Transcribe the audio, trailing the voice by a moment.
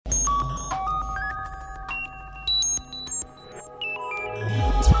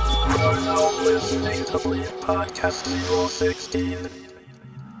listening to Bleak Podcast 016.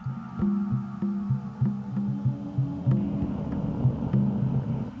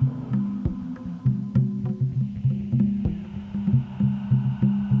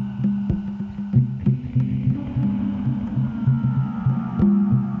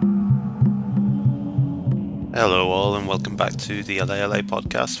 Hello all and welcome back to the LALA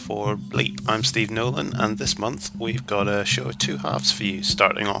podcast for Bleep. I'm Steve Nolan, and this month we've got a show of two halves for you,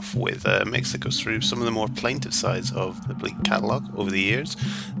 starting off with a mix that goes through some of the more plaintive sides of the Bleep catalogue over the years,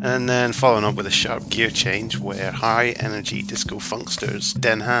 and then following up with a sharp gear change where high energy disco funksters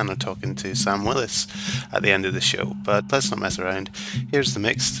Den Han are talking to Sam Willis at the end of the show. But let's not mess around. Here's the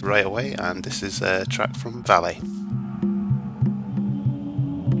mix right away, and this is a track from Valet.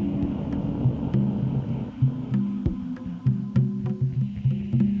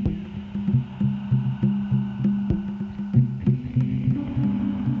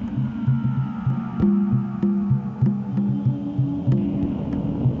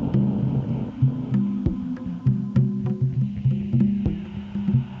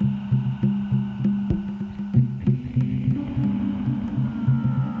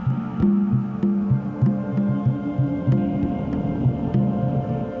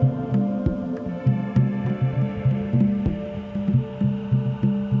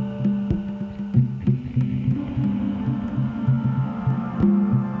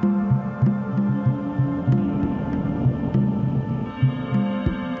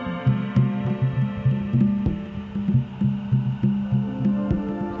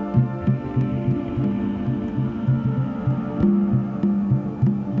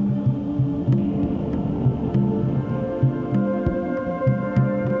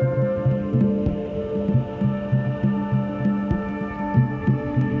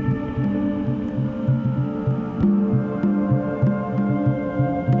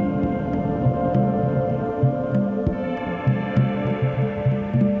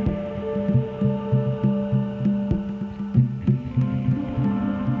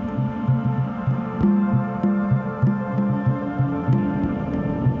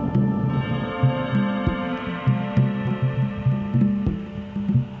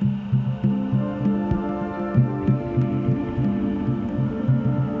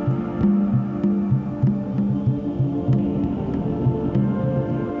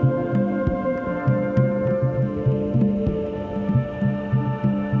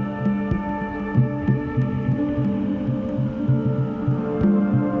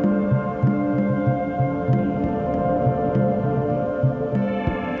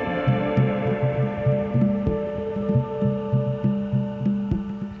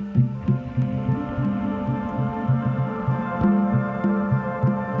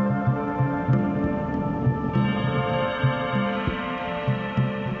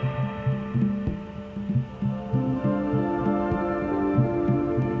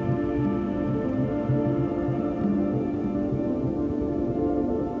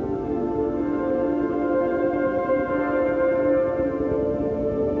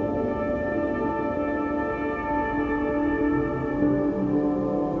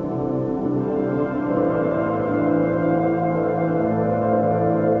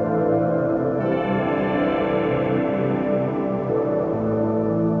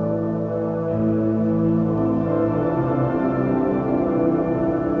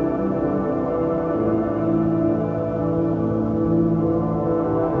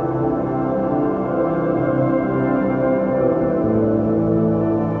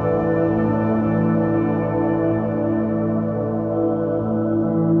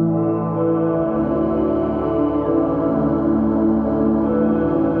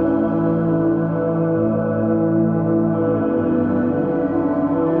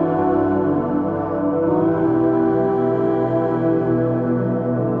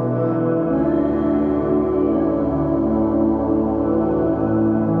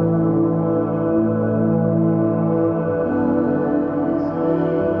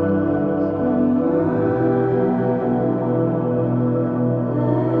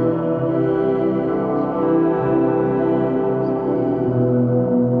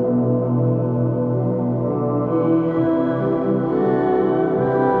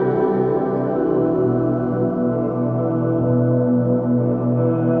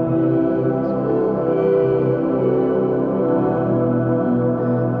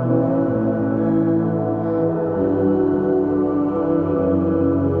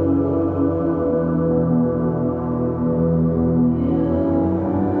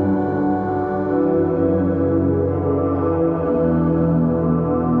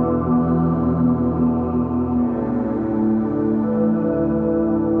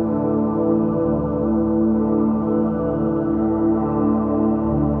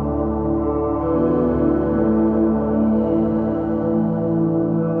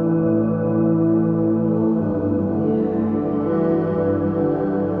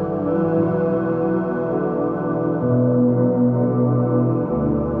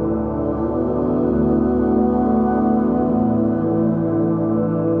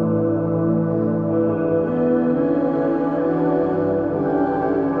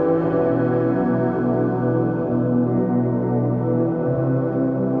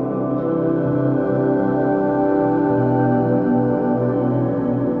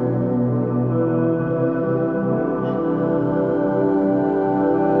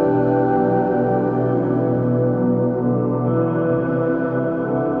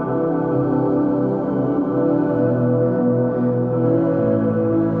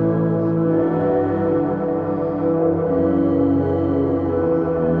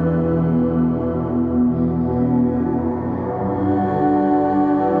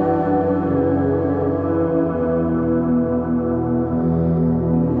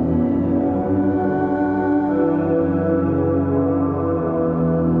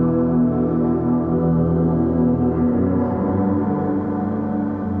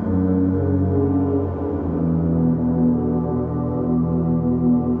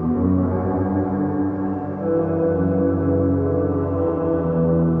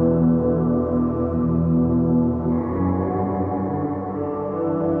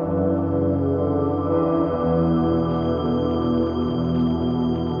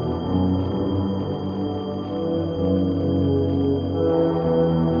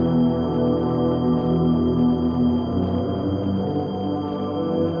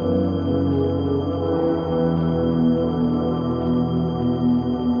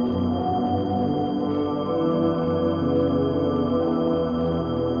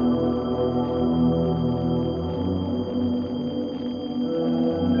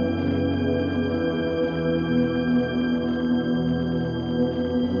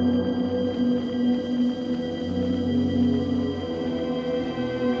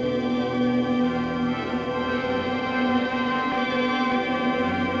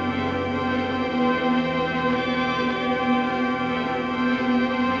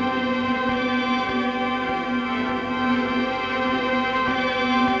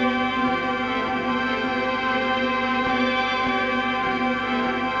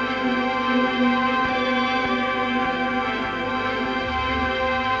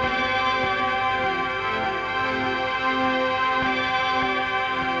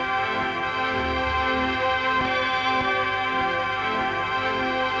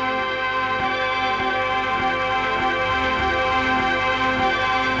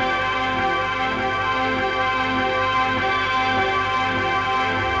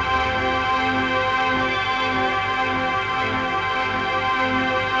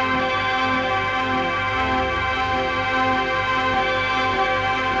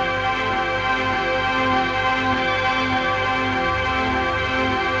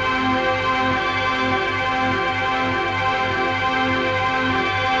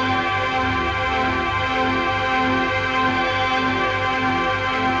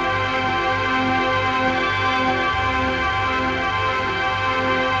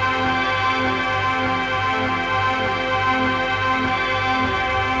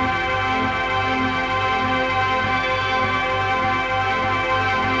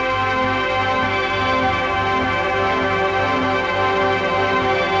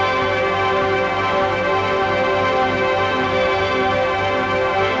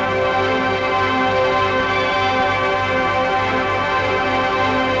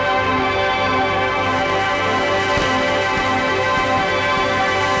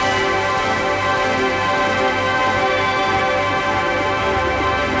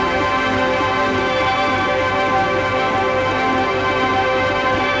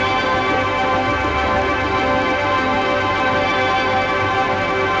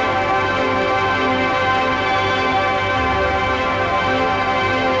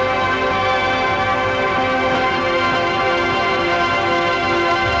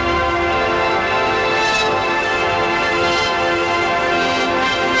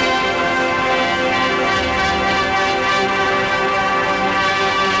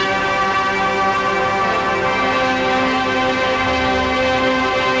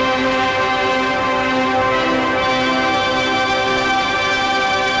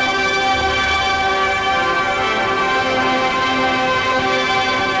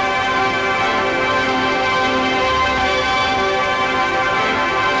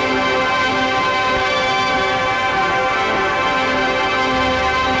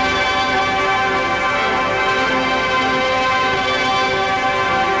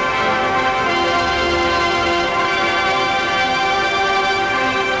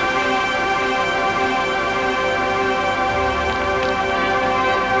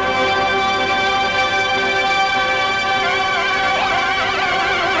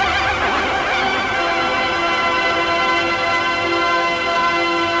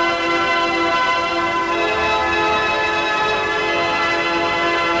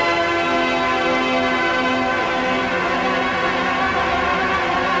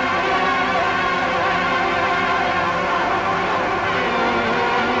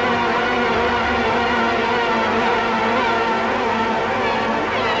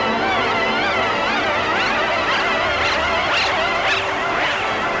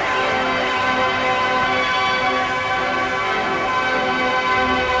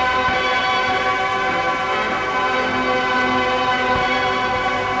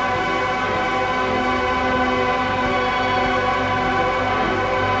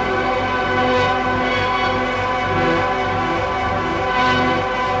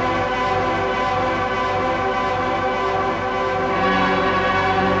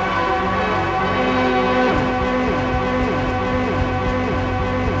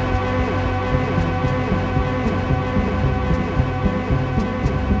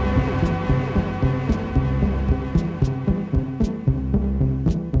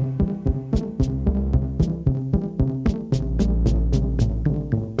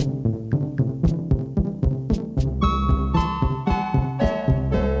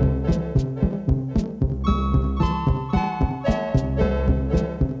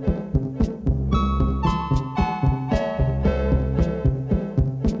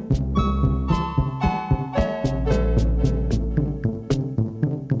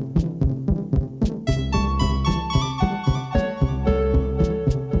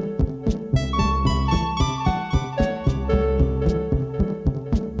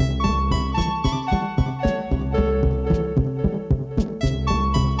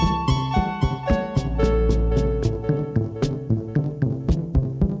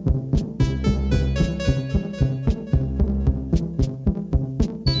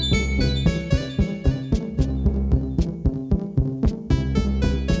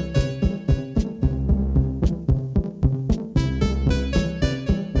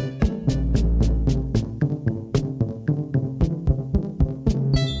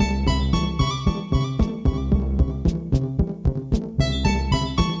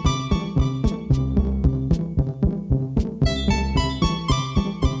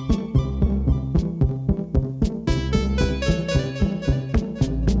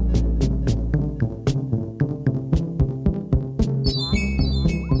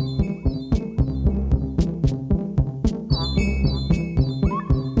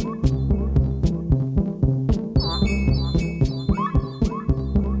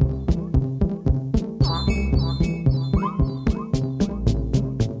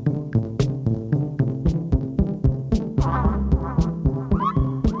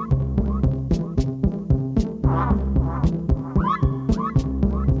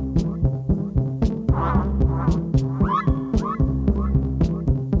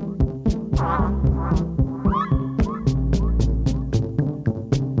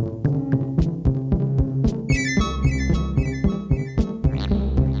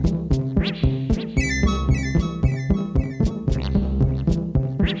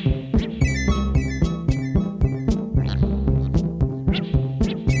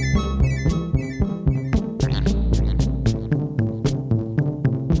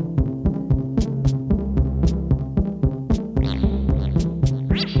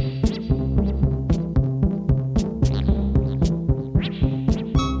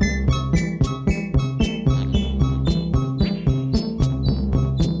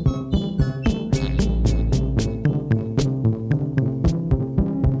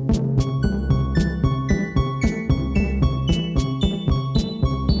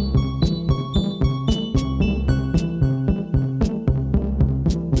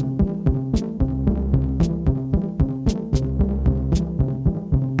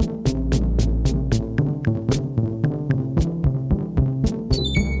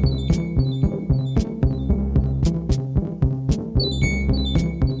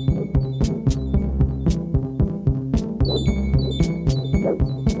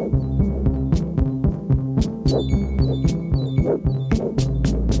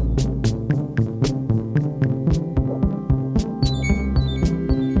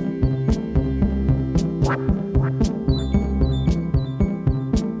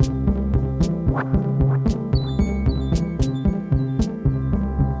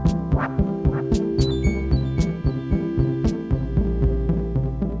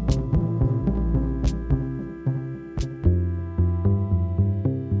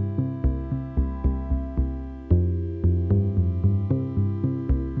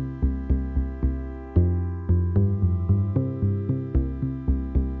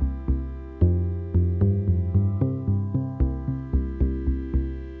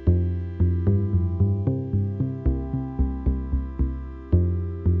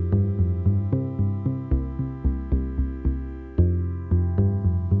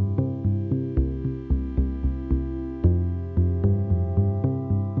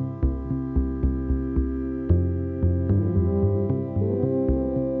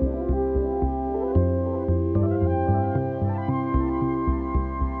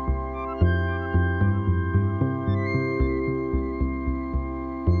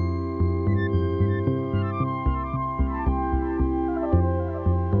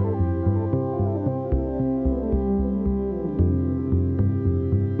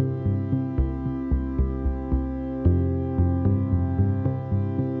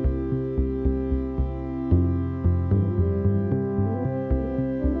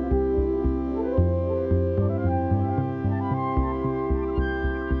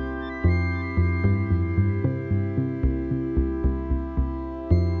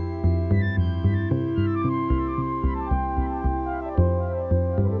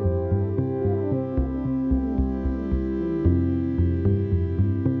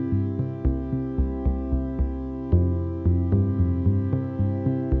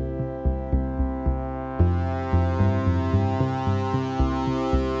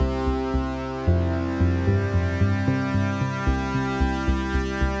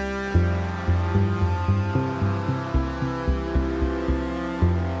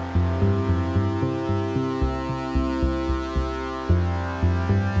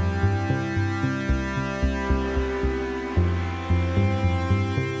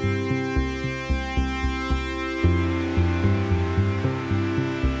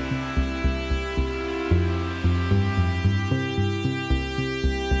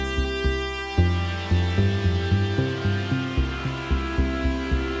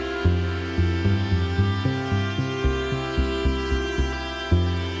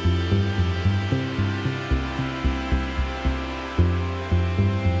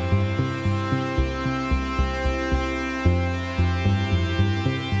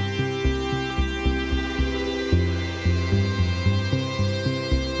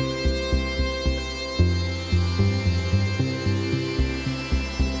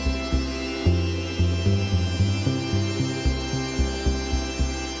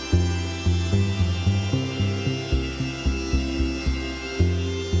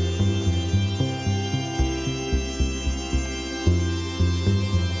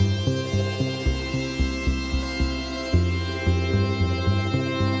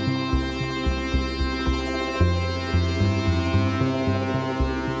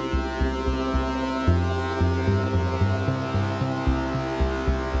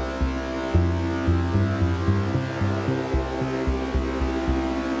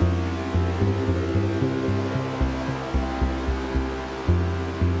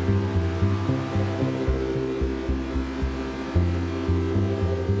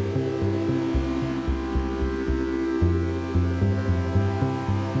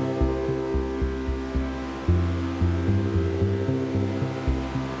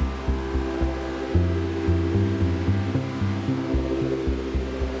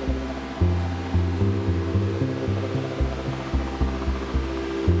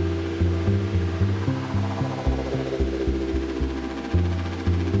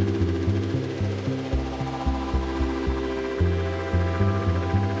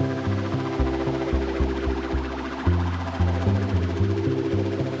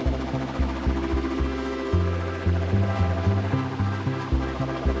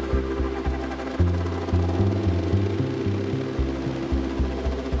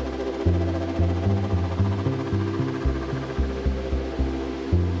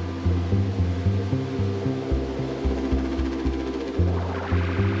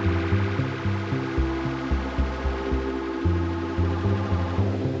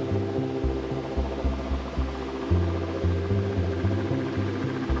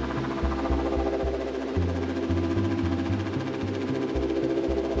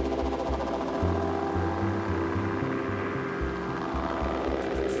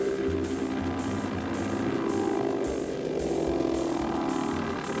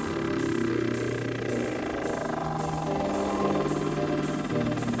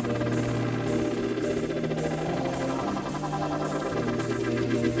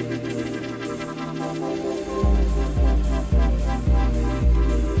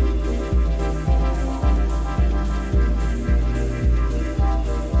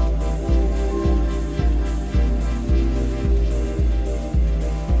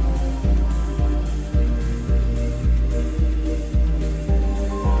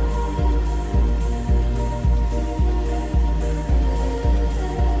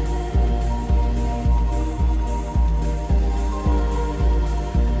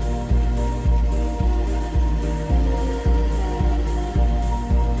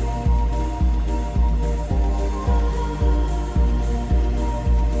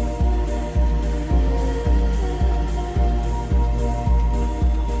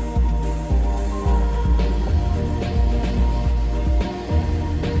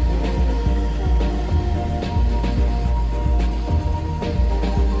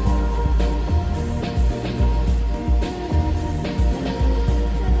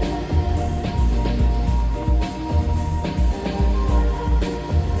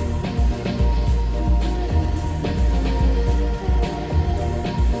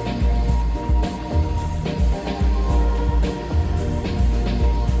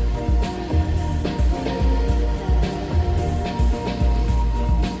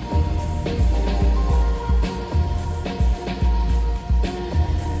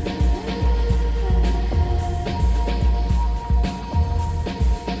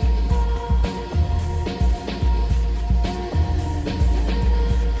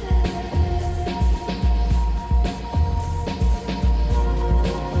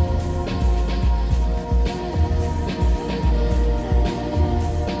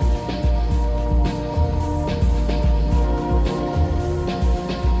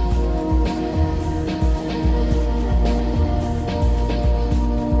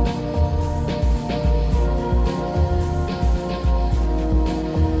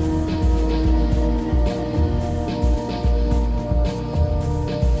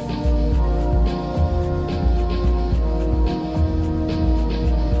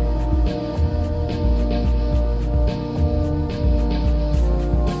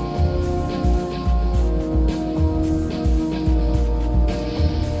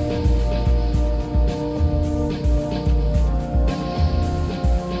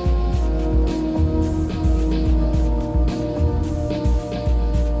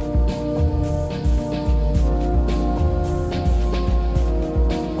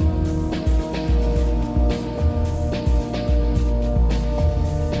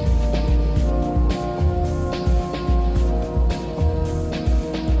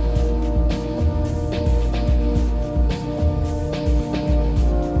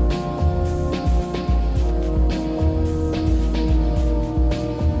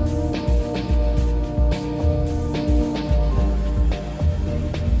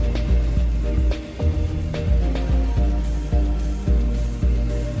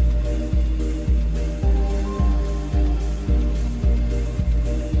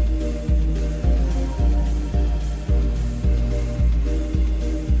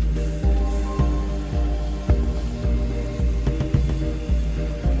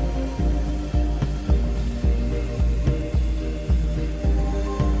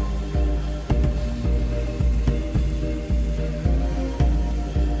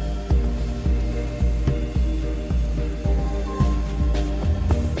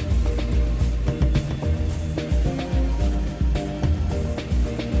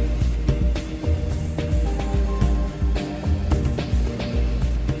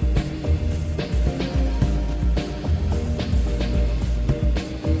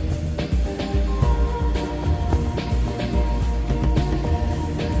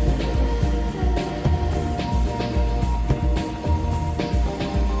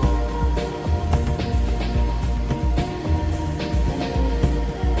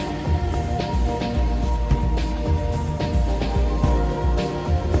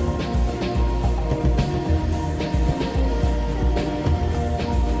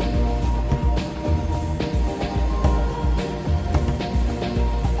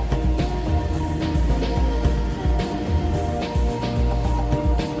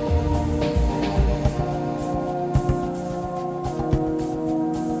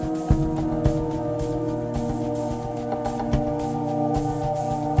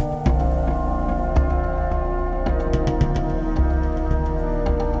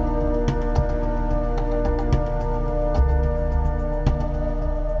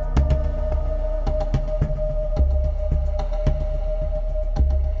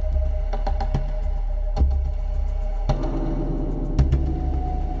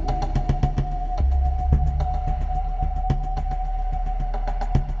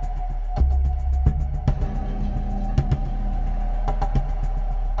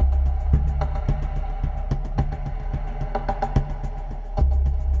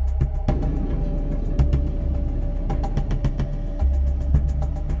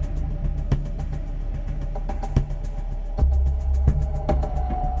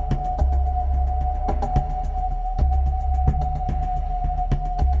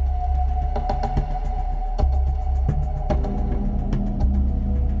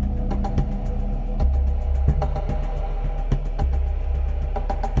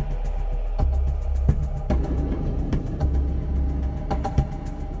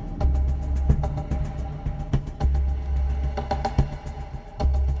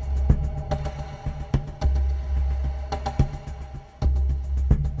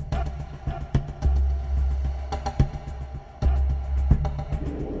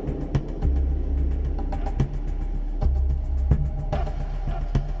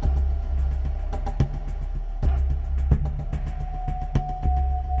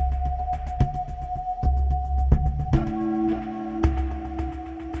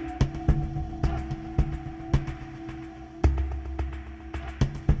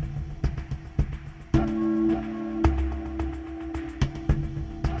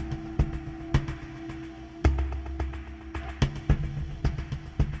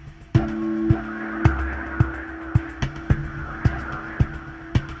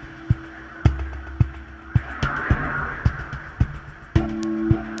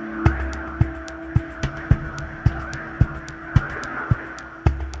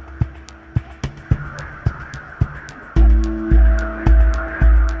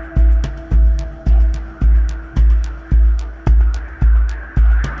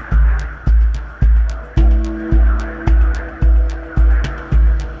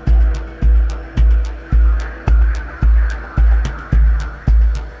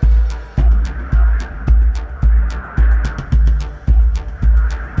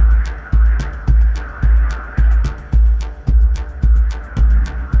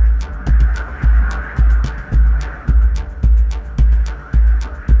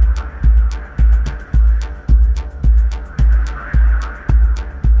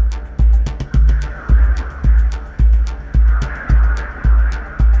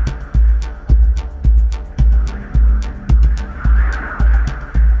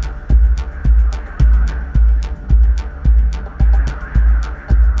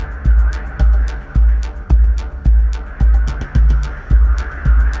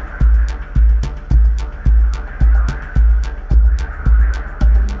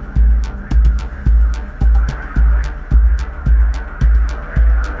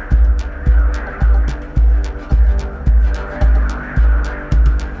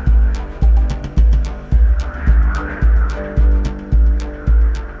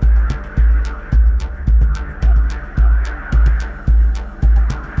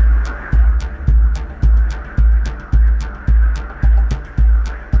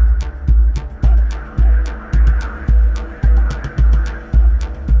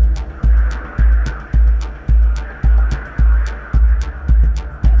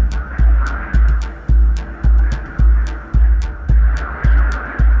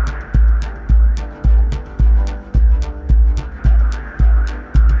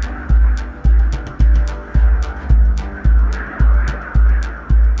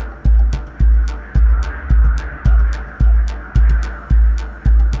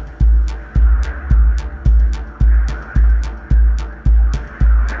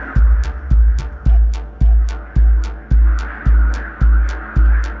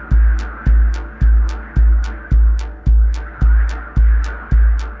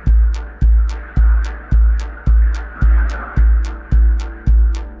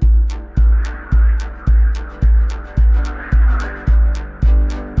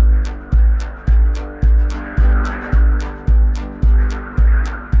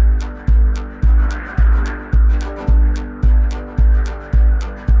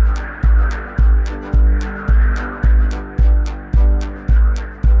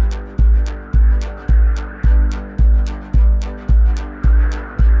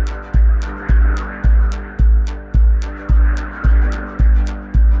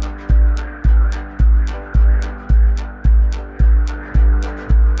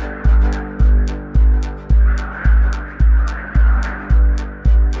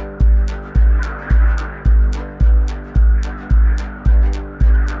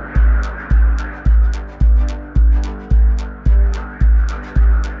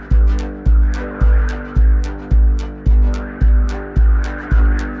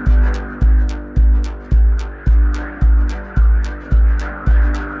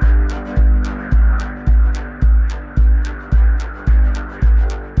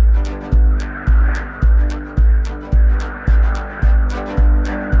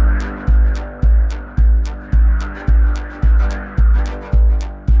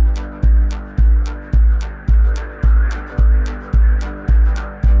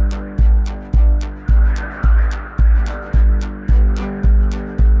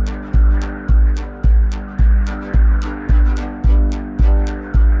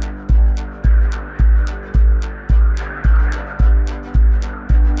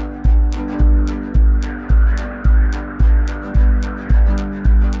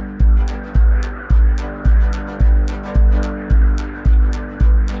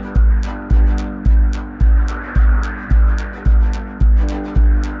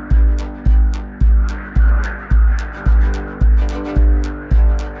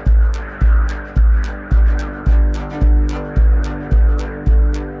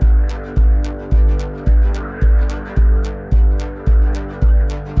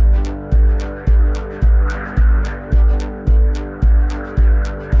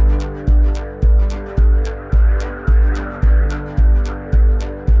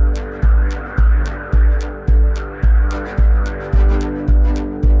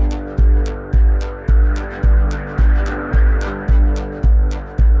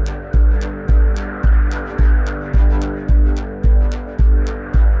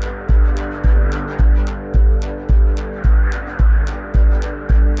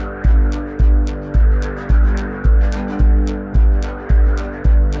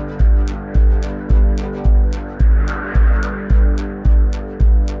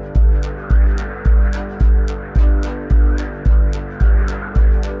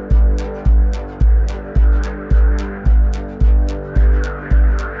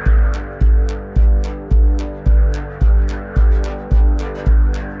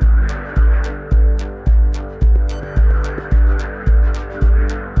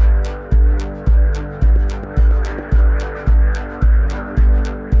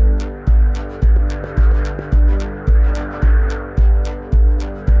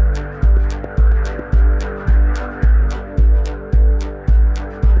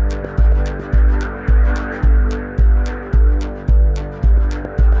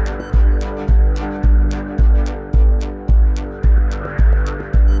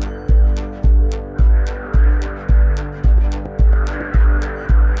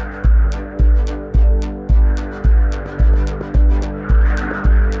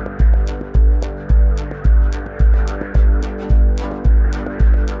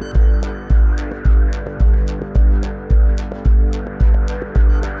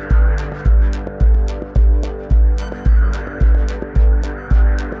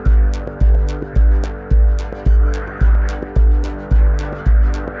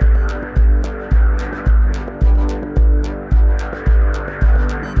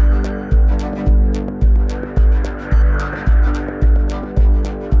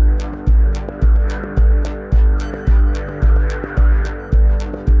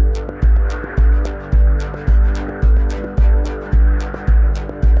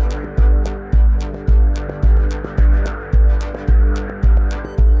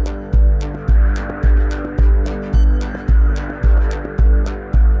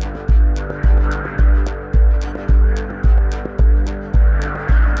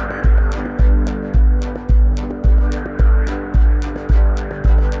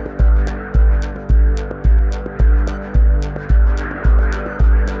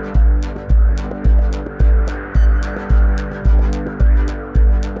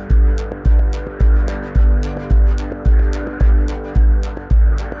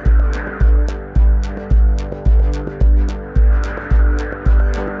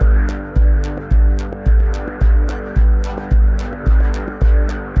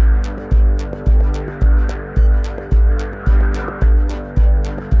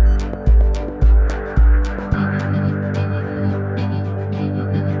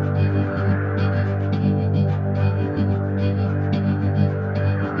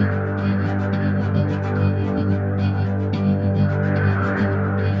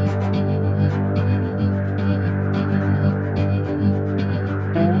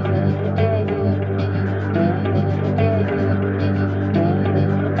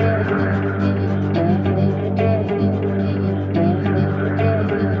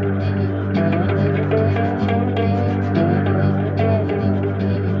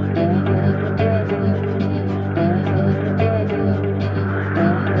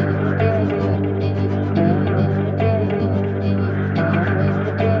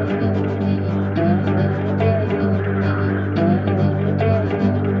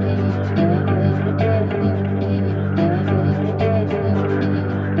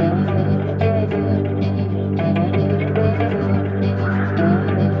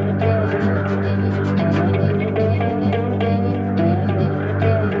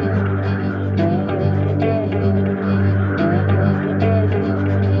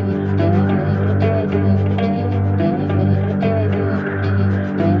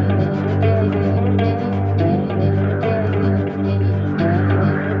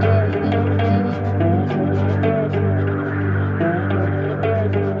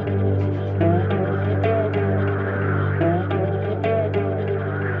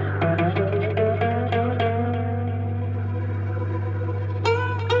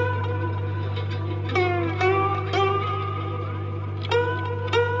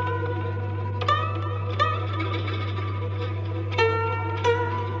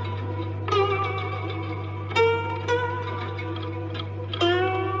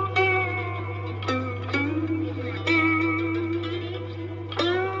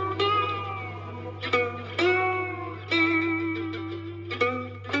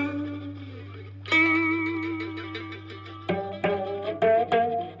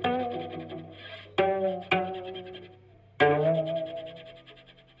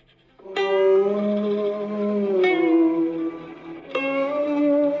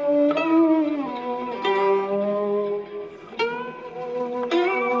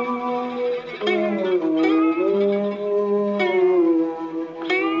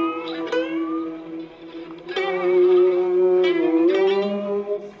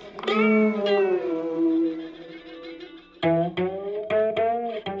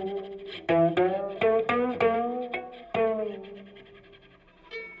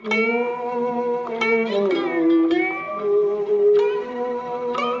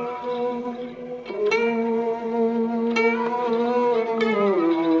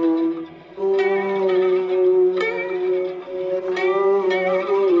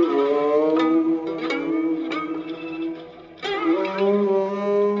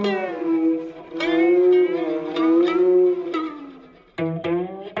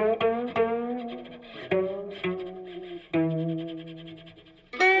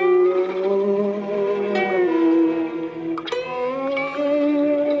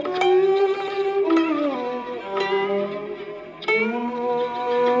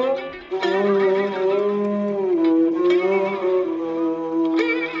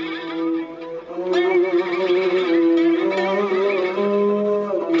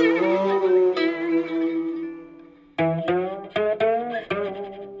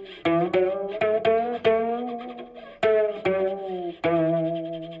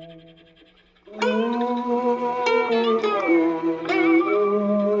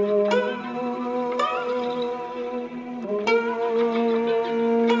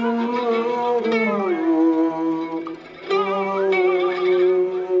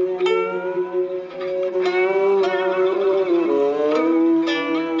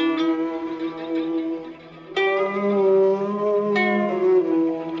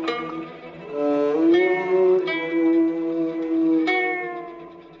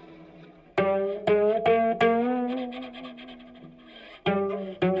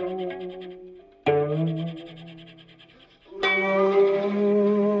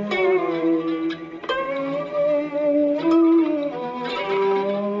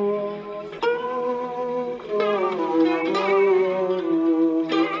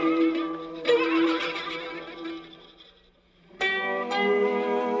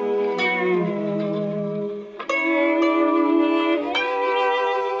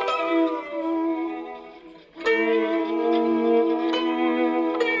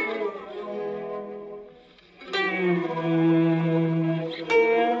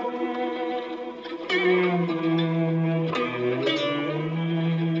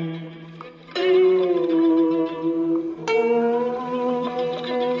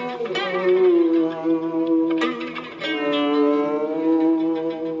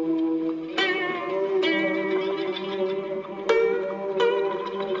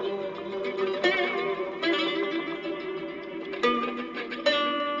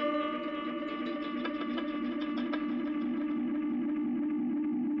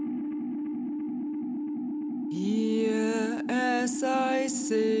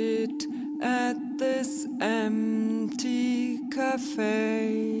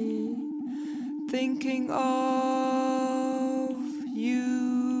 cafe, thinking of you.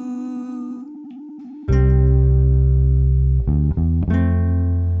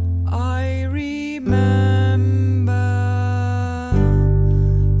 I remember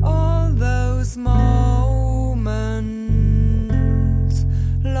all those moments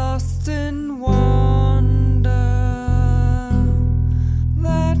lost in wonder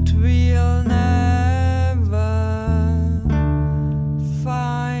that we'll never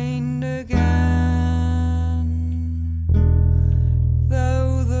find again.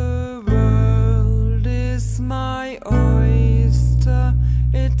 Though the world is my oyster,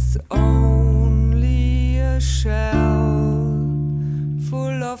 it's only a shell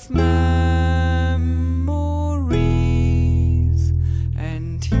full of memories.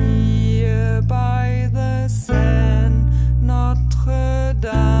 And here by the Seine, Notre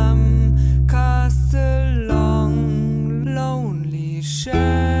Dame casts a long, lonely shadow.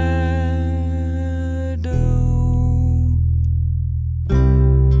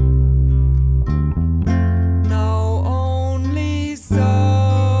 Now only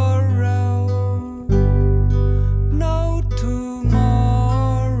sorrow, no tomorrow.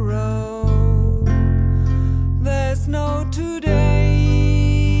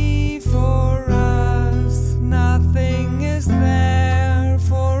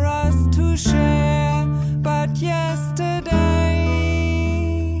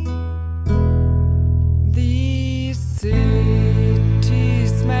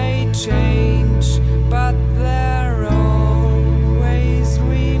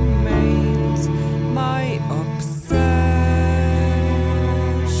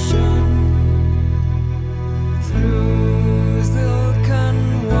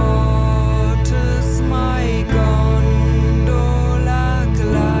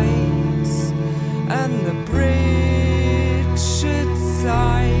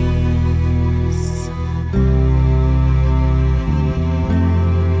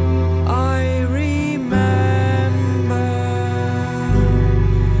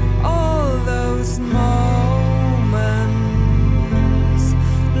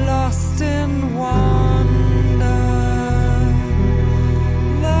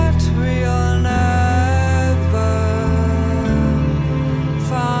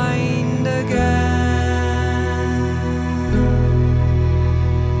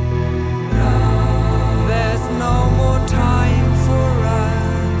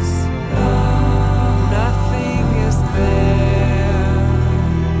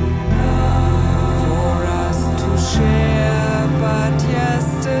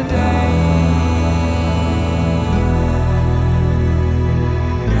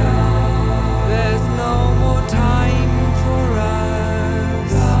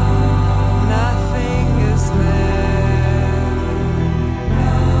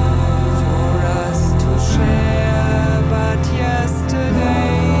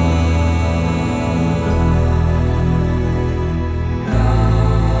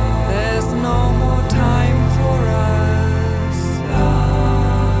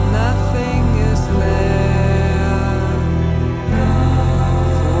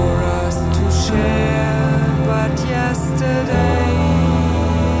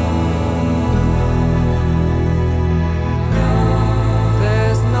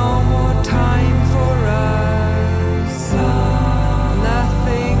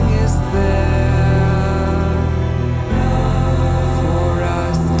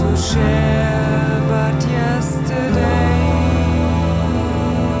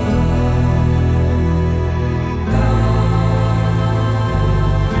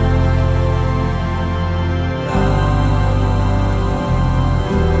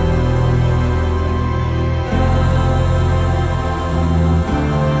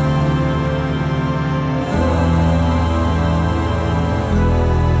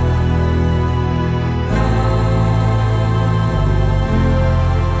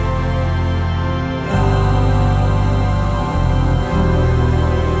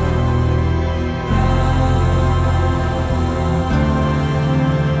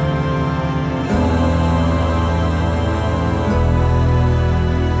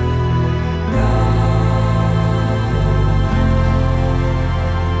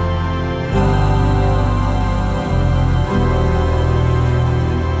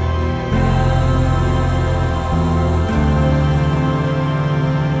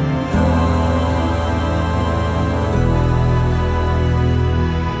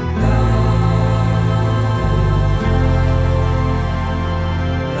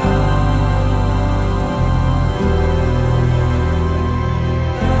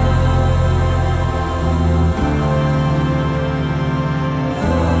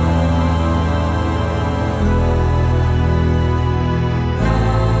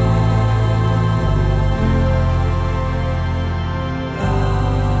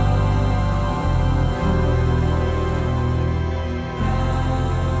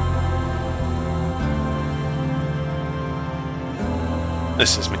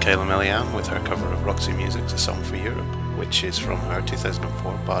 This is Michaela Melian with her cover of Roxy Music's A Song for Europe, which is from her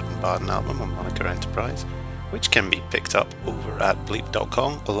 2004 Baden-Baden album on Moniker Enterprise, which can be picked up over at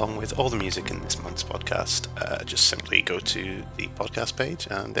bleep.com along with all the music in this month's podcast. Just simply go to the podcast page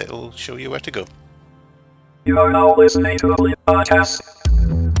and it'll show you where to go. You are now listening to the Bleep Podcast.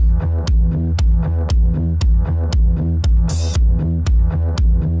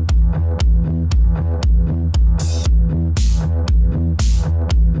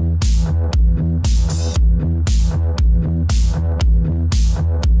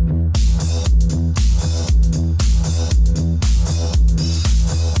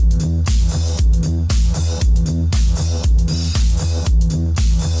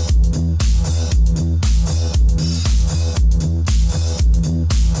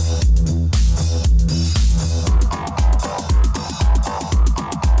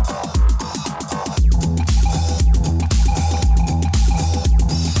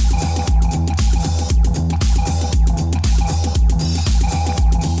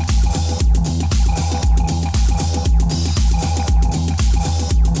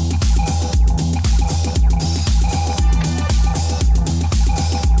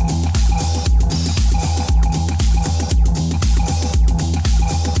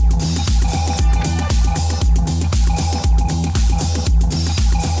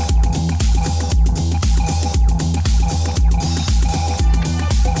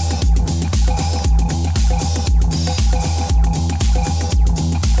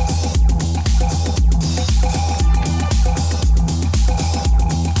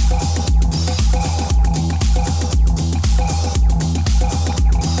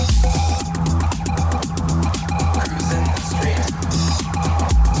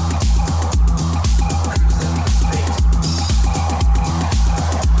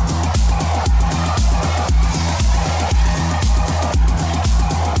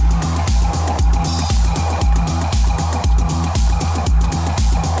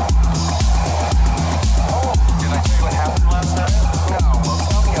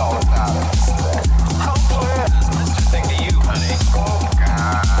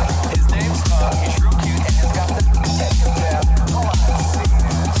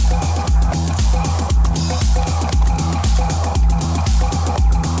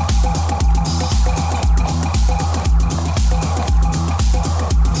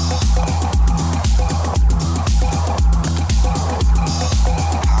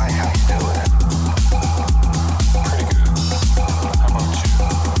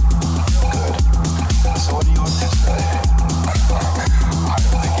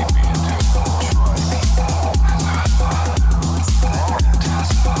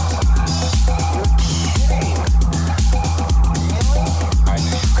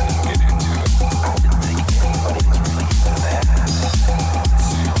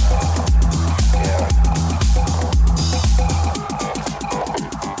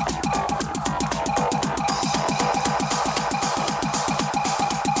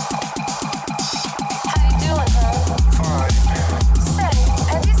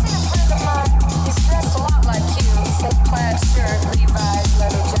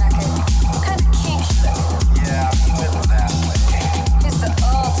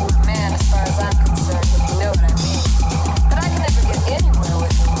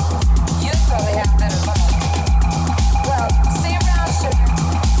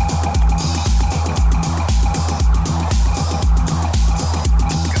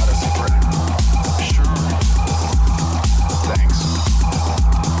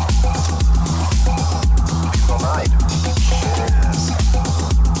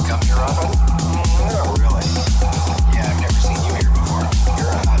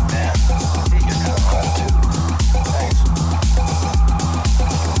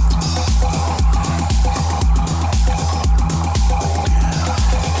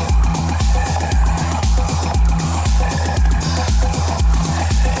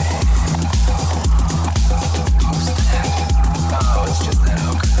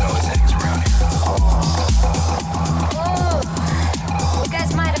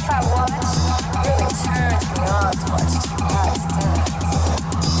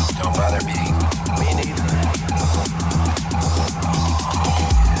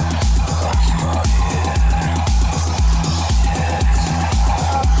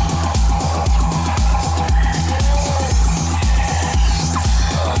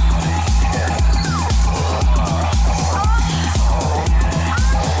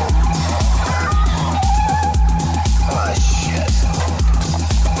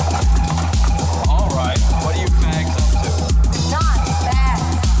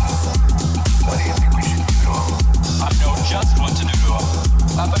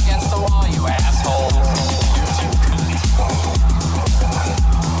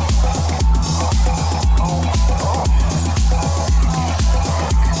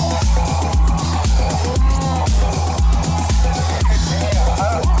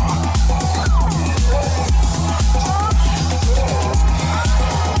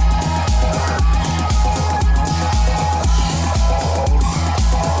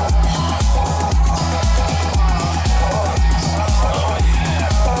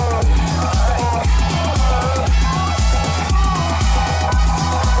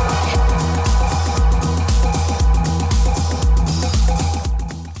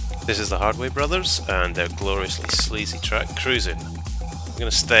 This is the Hardway Brothers and their gloriously sleazy track, Cruisin'. I'm going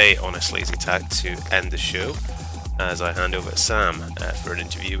to stay on a sleazy tack to end the show as I hand over to Sam for an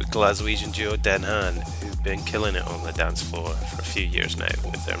interview with Glaswegian duo Den Han, who've been killing it on the dance floor for a few years now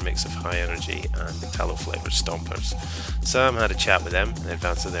with their mix of high energy and Italo-flavoured stompers. Sam had a chat with them in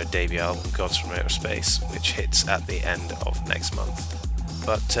advance of their debut album, Gods from Outer Space, which hits at the end of next month.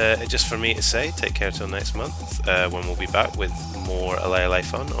 But just for me to say, take care till next month, when we'll be back with more LA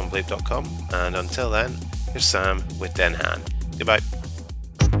fun on Bleep.com. And until then, here's Sam with Den Han. Goodbye.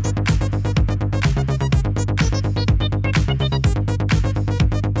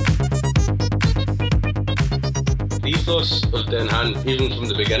 The ethos of Den Han, even from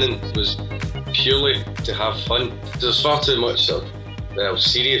the beginning, was purely to have fun. There's far too much sort of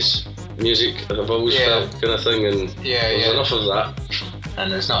serious music, I've always felt, kind of thing, and there's enough of that. And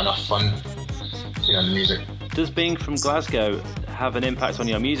there's not enough fun, the music. Does being from Glasgow have an impact on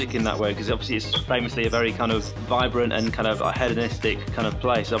your music in that way? Because obviously it's famously a very kind of vibrant and kind of a hedonistic kind of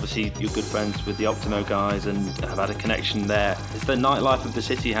place. Obviously you're good friends with the Optimo guys and have had a connection there. Has the nightlife of the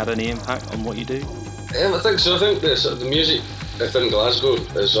city had any impact on what you do? I think so. I think the music within Glasgow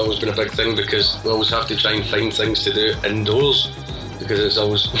has always been a big thing because we always have to try and find things to do indoors because it's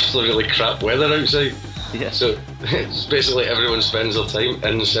always really crap weather outside. Yeah. So it's basically everyone spends their time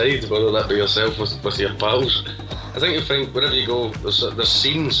inside, whether that be yourself with your pals. I think you find wherever you go, there's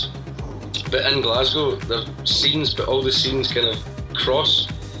scenes, but in Glasgow there's scenes, but all the scenes kind of cross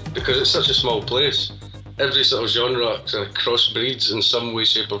because it's such a small place. Every sort of genre kind of crossbreeds in some way,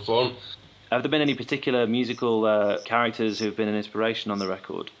 shape or form. Have there been any particular musical characters who've been an inspiration on the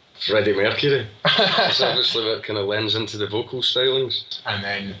record? Freddie Mercury. It's obviously what kind of lends into the vocal stylings. And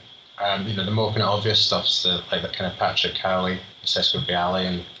then the more kind of obvious stuff's like the kind of Patrick Cowley, Cisco Bialy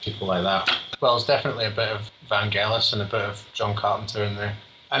and people like that. Well, it's definitely a bit of Vangelis and a bit of John Carpenter in there.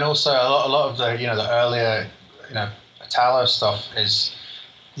 And also a lot of the, the earlier, Italo stuff is,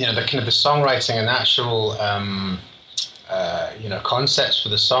 the kind of the songwriting and actual, concepts for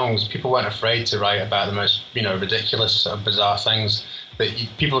the songs. People weren't afraid to write about the most, ridiculous sort of bizarre things that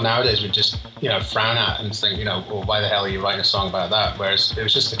people nowadays would just, frown at and think, well, why the hell are you writing a song about that? Whereas it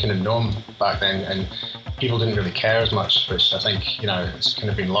was just the kind of norm back then, and people didn't really care as much, which I think, it's kind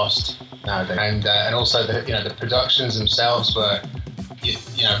of been lost nowadays. And also the productions themselves were,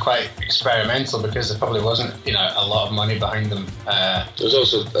 quite experimental because there probably wasn't, a lot of money behind them. There was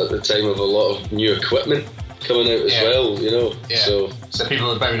also at the time of a lot of new equipment coming out as well, So people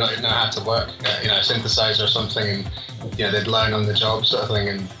would maybe not know how to work, a synthesizer or something, and they'd learn on the job sort of thing,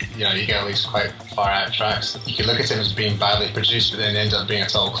 and you get all these quite far out tracks. You could look at it as being badly produced, but then end up being a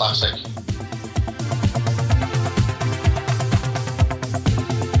total classic.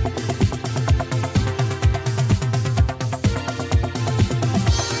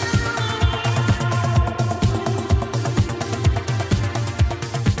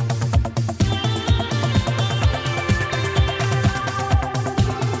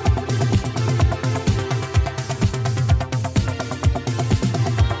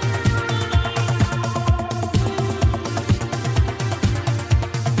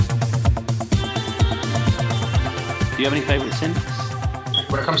 Do you have any favourite synths?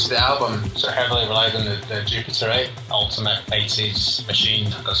 When it comes to the album, sort of heavily relied on the Jupiter 8, ultimate 80s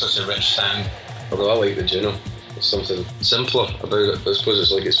machine. Got such a rich sound. Although I like the Juno. There's something simpler about it. I suppose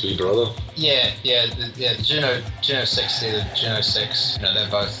it's like its wee brother. The Juno 60, the Juno 6,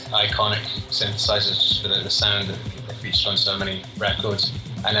 they're both iconic synthesizers just for the sound that they feature on so many records.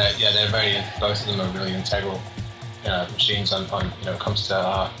 And both of them are really integral machines on when it comes to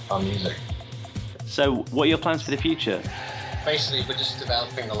our music. So, what are your plans for the future? Basically, we're just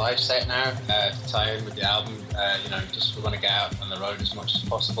developing the live set now to tie in with the album. We want to get out on the road as much as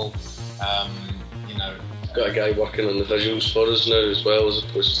possible. Got a guy working on the visuals for us now as well, as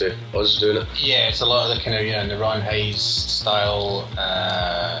opposed to us doing it. Yeah, it's a lot of the kind of the Ron Hayes style,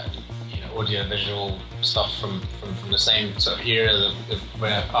 audio visual stuff from the same sort of era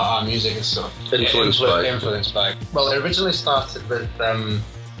where our music is sort of influenced by. Well, it originally started with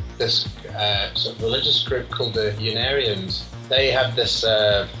this sort of religious group called the Unarians. They had this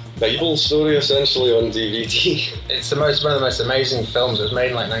Bible story essentially on DVD. It's one of the most amazing films. It was made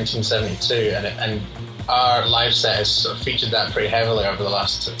in like 1972, and our live set has sort of featured that pretty heavily over the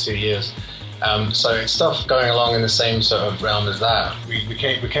last 2 years. So it's stuff going along in the same sort of realm as that. We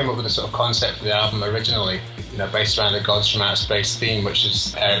came up with a sort of concept for the album originally, based around the Gods from Outer Space theme, which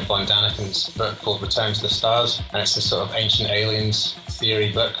is Eric von Daniken's book called Return to the Stars, and it's this sort of ancient aliens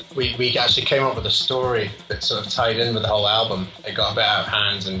theory, but we actually came up with a story that sort of tied in with the whole album. It got a bit out of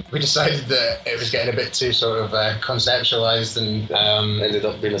hand, and we decided that it was getting a bit too sort of conceptualized, and ended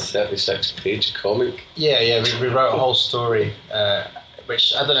up being a 36-page comic. Yeah, we wrote a whole story,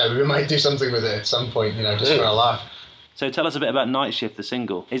 which, I don't know, we might do something with it at some point, just for a laugh. So tell us a bit about Night Shift, the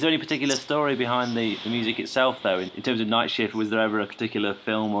single. Is there any particular story behind the music itself, though? In terms of Night Shift, was there ever a particular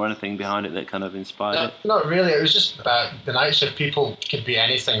film or anything behind it that kind of inspired it? Not really. It was just about the Night Shift. People could be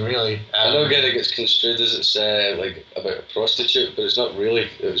anything, really. I know it gets construed as it's like about a prostitute, but it's not really.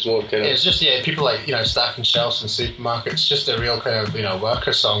 It was more kind of... It's just, people like, stacking shelves in supermarkets. Just a real kind of,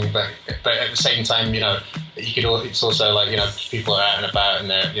 worker song, but at the same time, it's also like, people are out and about and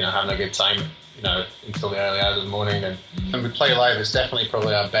they're, having a good time, until the early hours of the morning. And we play live. It's definitely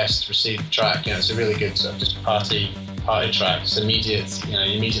probably our best received track. It's a really good sort of just party track. It's immediate. You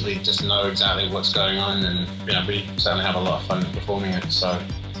immediately just know exactly what's going on, and we certainly have a lot of fun performing it. So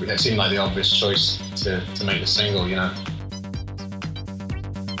it seemed like the obvious choice to make the single.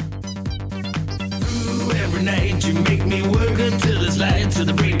 Every night you make me work until it's light to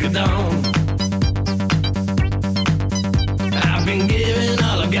the break of dawn. I've been giving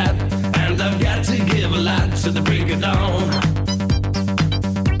all I've got, and I've got to give a lot to the break of dawn.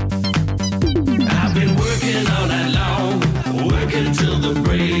 I've been working all night long, working till the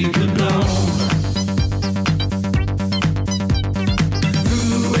break of dawn.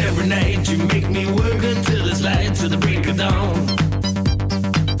 Through every night you make me work until it's light to the break of dawn.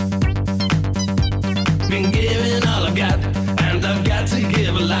 Been giving all I've got, and I've got to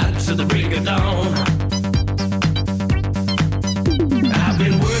give a lot to the break of dawn. I've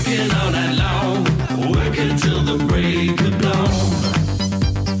been working all night long, working till the break of dawn.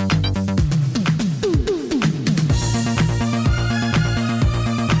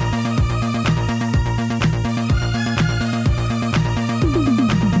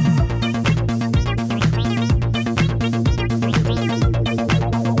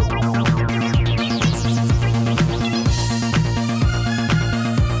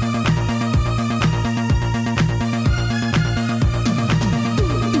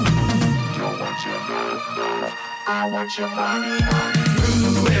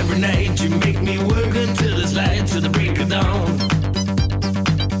 Through every night you make me work until it's light to the break of dawn.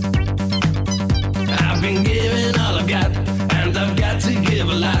 I've been giving all I've got, and I've got to give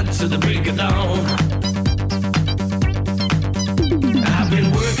a lot to the break of dawn. I've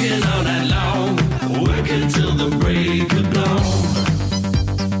been working all night long, working till the break of dawn.